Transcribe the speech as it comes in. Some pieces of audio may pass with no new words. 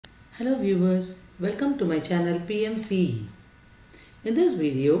Hello viewers, welcome to my channel PMCE. In this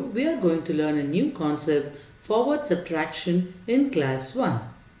video, we are going to learn a new concept, forward subtraction in class 1.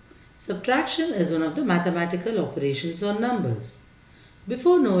 Subtraction is one of the mathematical operations on numbers.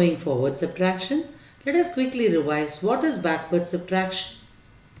 Before knowing forward subtraction, let us quickly revise what is backward subtraction.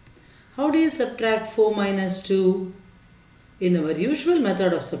 How do you subtract 4 minus 2? In our usual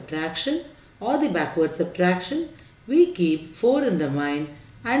method of subtraction or the backward subtraction, we keep 4 in the mind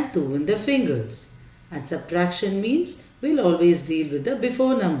and 2 in the fingers. And subtraction means we'll always deal with the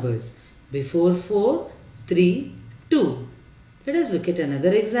before numbers. Before 4, 3, 2. Let us look at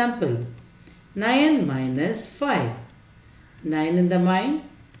another example. 9 minus 5. 9 in the mind,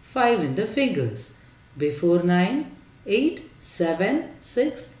 5 in the fingers. Before 9, 8, 7,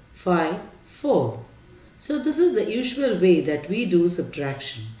 6, 5, 4. So this is the usual way that we do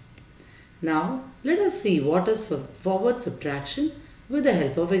subtraction. Now let us see what is forward subtraction with the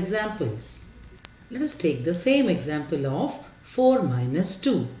help of examples. Let us take the same example of 4 minus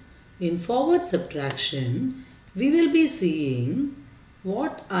 2. In forward subtraction, we will be seeing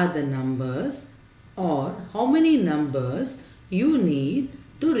what are the numbers or how many numbers you need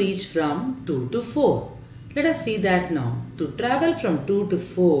to reach from 2 to 4. Let us see that now. To travel from 2 to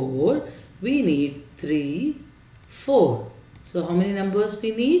 4, we need 3, 4. So how many numbers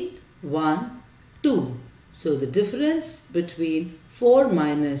we need? 1, 2. So the difference between 4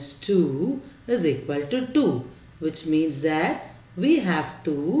 minus 2 is equal to 2, which means that we have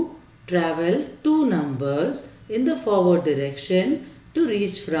to travel 2 numbers in the forward direction to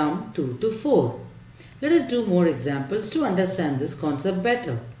reach from 2 to 4. Let us do more examples to understand this concept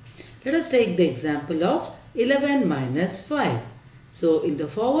better. Let us take the example of 11 minus 5. So in the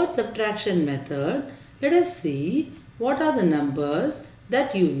forward subtraction method, let us see what are the numbers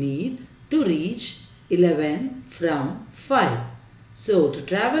that you need to reach 11 from 5. So to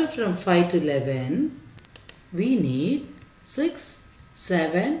travel from 5 to 11, we need 6,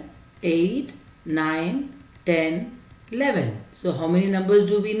 7, 8, 9, 10, 11. So how many numbers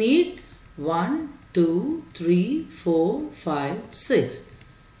do we need? 1, 2, 3, 4, 5, 6.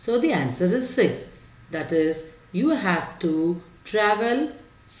 So the answer is 6. That is, you have to travel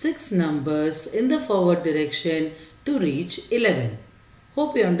 6 numbers in the forward direction to reach 11.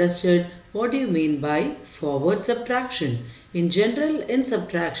 Hope you understood what do you mean by forward subtraction. In general, in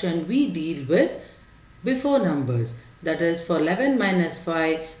subtraction, we deal with before numbers. That is, for 11 minus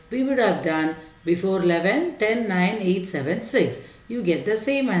 5, we would have done before 11, 10, 9, 8, 7, 6. You get the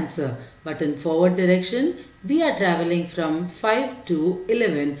same answer. But in forward direction, we are traveling from 5 to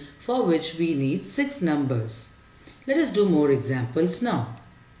 11, for which we need 6 numbers. Let us do more examples now.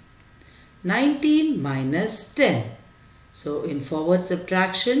 19 minus 10. So in forward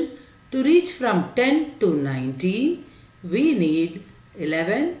subtraction, to reach from 10 to 19, we need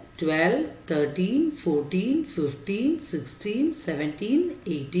 11, 12, 13, 14, 15, 16, 17,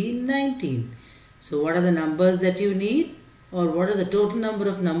 18, 19. So what are the numbers that you need? Or what is the total number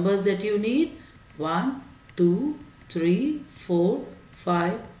of numbers that you need? 1, 2, 3, 4,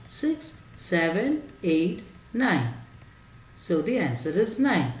 5, 6, 7, 8, 9. So the answer is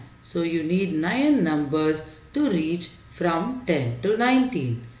 9. So you need 9 numbers to reach from 10 to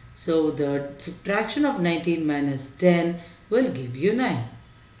 19. So the subtraction of 19 minus 10 will give you 9.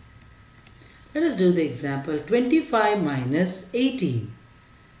 Let us do the example 25 minus 18.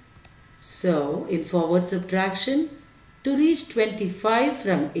 So in forward subtraction, to reach 25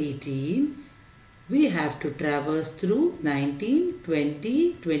 from 18, we have to traverse through 19,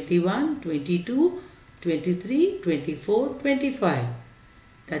 20, 21, 22, 23, 24, 25.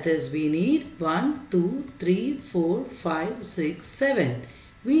 That is, we need 1, 2, 3, 4, 5, 6, 7.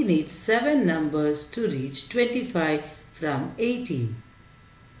 We need 7 numbers to reach 25 from 18.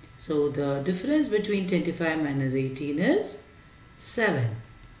 So the difference between 25 minus 18 is 7.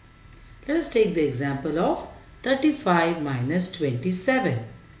 Let us take the example of 35 minus 27.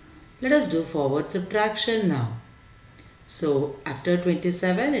 Let us do forward subtraction now. So after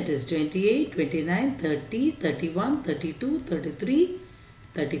 27, it is 28, 29, 30, 31, 32, 33,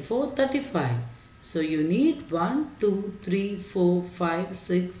 34, 35. So you need 1, 2, 3, 4, 5,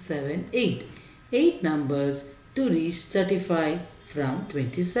 6, 7, 8. 8 numbers to reach 35 from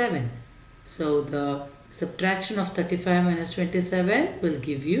 27. So the subtraction of 35 minus 27 will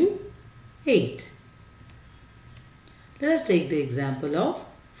give you 8. Let us take the example of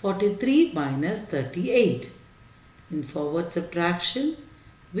 43 minus 38. In forward subtraction,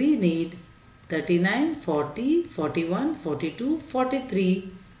 we need 39, 40, 41, 42,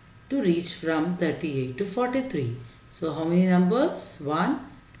 43 to reach from 38 to 43. So how many numbers? 1,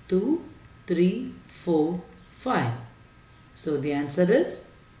 2, 3, 4, 5. So the answer is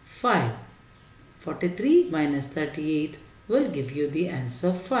 5. 43 minus 38 will give you the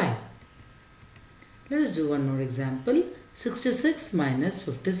answer 5. Let us do one more example. 66 minus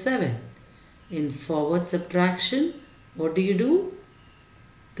 57. In forward subtraction, what do?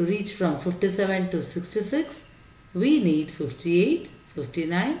 To reach from 57 to 66, we need 58,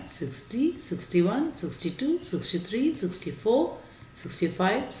 59, 60, 61, 62, 63, 64,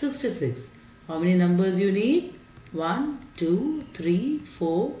 65, 66. How many numbers you need? 1, 2, 3,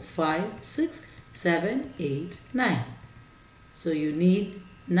 4, 5, 6, 7, 8, 9. So you need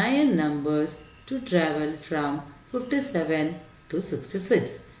 9 numbers to travel from 57 to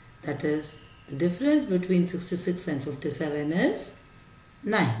 66. That is, the difference between 66 and 57 is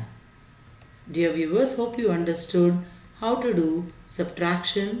 9. Dear viewers, hope you understood how to do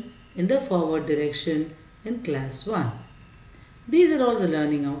subtraction in the forward direction in class 1. These are all the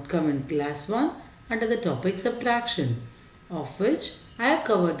learning outcome in class 1 under the topic subtraction, of which I have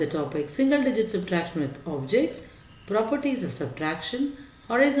covered the topic single digit subtraction with objects, properties of subtraction,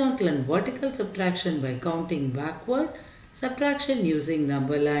 horizontal and vertical subtraction by counting backward, subtraction using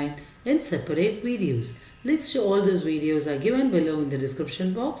number line in separate videos. Links to all those videos are given below in the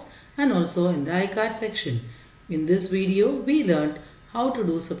description box and also in the iCard section. In this video, we learned how to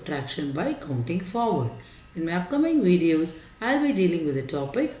do subtraction by counting forward. In my upcoming videos, I will be dealing with the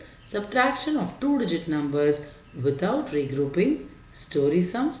topics subtraction of two-digit numbers without regrouping, story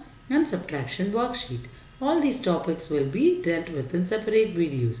sums and subtraction worksheet. All these topics will be dealt with in separate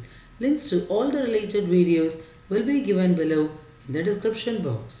videos. Links to all the related videos will be given below in the description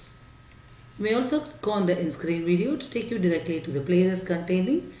box. You may also click on the in-screen video to take you directly to the playlist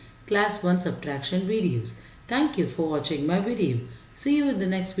containing Class 1 subtraction videos. Thank you for watching my video. See you in the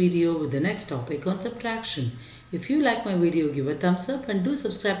next video with the next topic on subtraction. If you like my video, give a thumbs up and do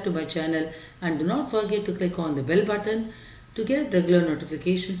subscribe to my channel, and do not forget to click on the bell button to get regular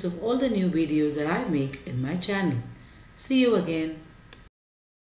notifications of all the new videos that I make in my channel. See you again.